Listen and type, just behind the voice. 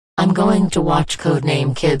I'm going to watch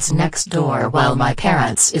Codename Kids Next Door while my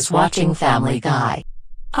parents is watching Family Guy.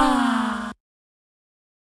 Ah.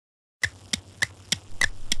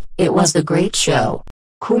 It was a great show.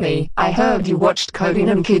 Kumi, I heard you watched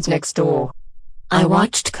Codename Kids Next Door. I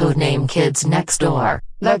watched Codename Kids Next Door.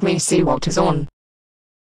 Let me see what is on.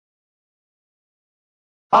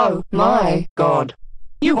 Oh my god.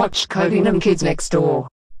 You watched Codename Kids Next Door.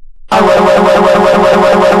 You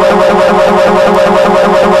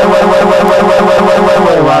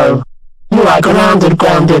are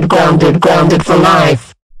grounded for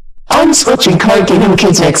life. I'm switching Codename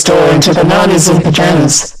Kids Next Door into bananas in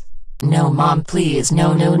pajamas. No, Mom, please.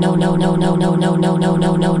 No.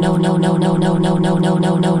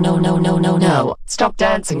 Stop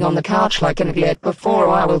dancing on the couch like an idiot before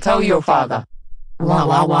I will tell your father.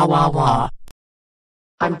 Wah.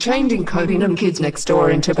 I'm changing Codename Kids Next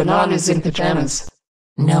Door into bananas in pajamas.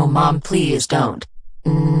 No, Mom, please don't.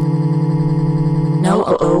 No.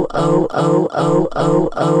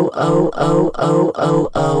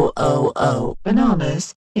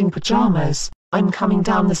 Bananas in pajamas. I'm coming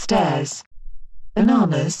down the stairs.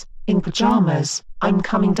 Bananas in pajamas. I'm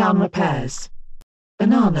coming down repairs.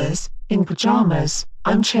 Bananas in pajamas.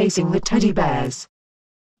 I'm chasing the teddy bears.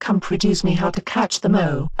 Come produce me how to catch them.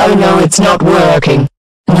 Oh no, it's not working.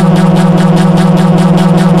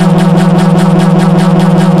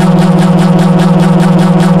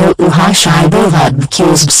 Uhashai bovad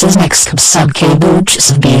accused says next sub k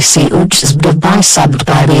booches bc uches by subbed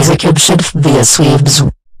by basic should via sweeps.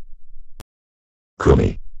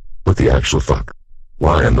 Kumi. What the actual fuck?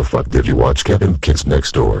 Why in the fuck did you watch Codename Kids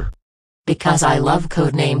Next Door? Because I love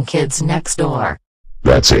Codename Kids Next Door.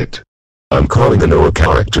 That's it. I'm calling the Noah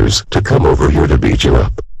characters to come over here to beat you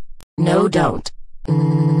up. No, don't.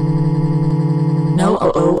 No.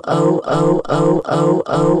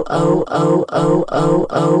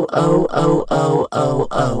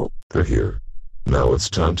 They're here. Now it's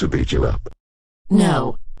time to beat you up.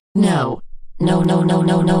 No. No. Now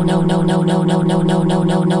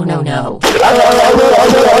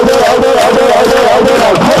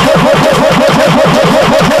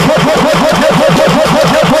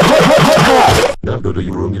go to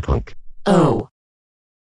your room, you punk. Oh.